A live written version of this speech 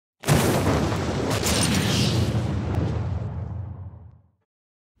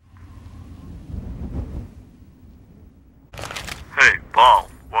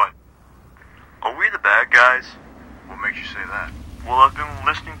Paul, What? are we the bad guys? What makes you say that? Well, I've been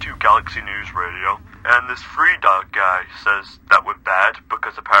listening to Galaxy News Radio, and this Free Dog guy says that we're bad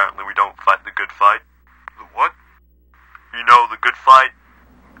because apparently we don't fight the good fight. The what? You know, the good fight?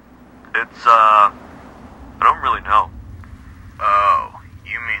 It's, I don't really know. Oh,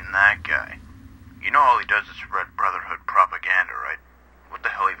 you mean that guy. You know all he does is spread Brotherhood propaganda, right? What the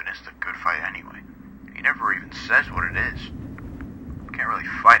hell even is the good fight anyway? He never even says what it is. Can't really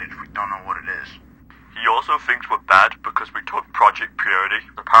fight it if we don't know what it is. He also thinks we're bad because we took Project Purity.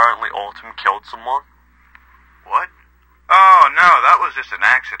 Apparently Autumn killed someone. What? Oh, no, that was just an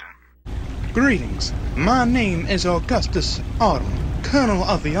accident. Greetings. My name is Augustus Autumn, Colonel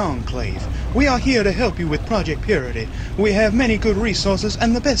of the Enclave. We are here to help you with Project Purity. We have many good resources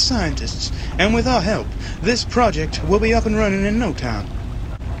and the best scientists, and with our help, this project will be up and running in no time.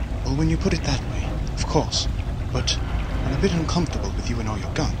 Well, when you put it that way, of course. But I'm a bit uncomfortable with you and all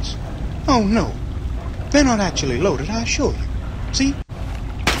your guns. Oh, no. They're not actually loaded, I assure you. See?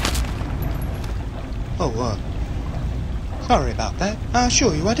 Oh, sorry about that. I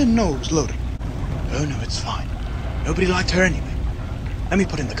assure you, I didn't know it was loaded. Oh, no, it's fine. Nobody liked her anyway. Let me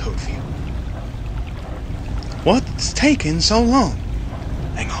put in the code for you. What's taking so long?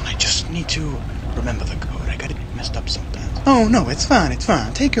 Hang on, I just need to remember the code. I get it messed up sometimes. Oh, no, it's fine, it's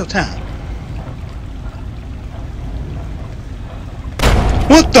fine. Take your time.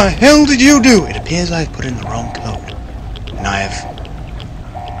 What the hell did you do? It appears I've put in the wrong code. And I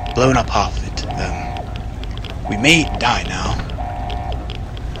have blown up half of it. We may die now.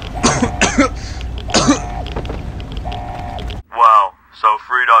 Wow, so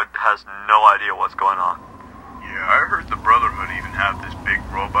Free Dog has no idea what's going on. Yeah, I heard the Brotherhood even have this big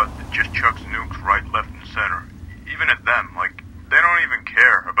robot that just chucks nukes right, left, and center. Even at them, like, they don't even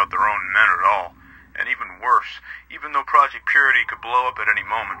care about their own men at all. And even worse, even though Project Purity could blow up at any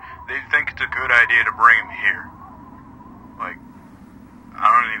moment, they think it's a good idea to bring him here. Like, I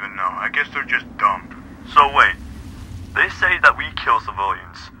don't even know. I guess they're just dumb. So wait, they say that we kill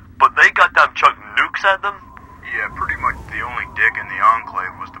civilians, but they goddamn chuck nukes at them? Yeah, pretty much the only dick in the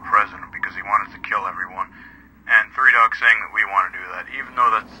Enclave was the president because he wanted to kill everyone. And Three Dog saying that we want to do that, even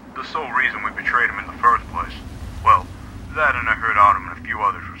though that's the sole reason we betrayed him in the first place. Well, that and I heard Autumn and a few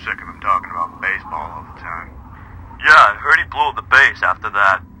others were sick of him talking about baseball all the time. Yeah, I heard he blew up the base after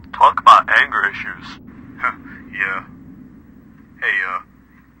that. Talk about anger issues. Yeah. Hey,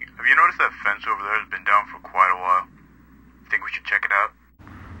 have you noticed that fence over there has been down for quite a while? Think we should check it out?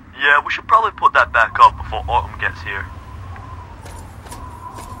 Yeah, we should probably put that back up before Autumn gets here.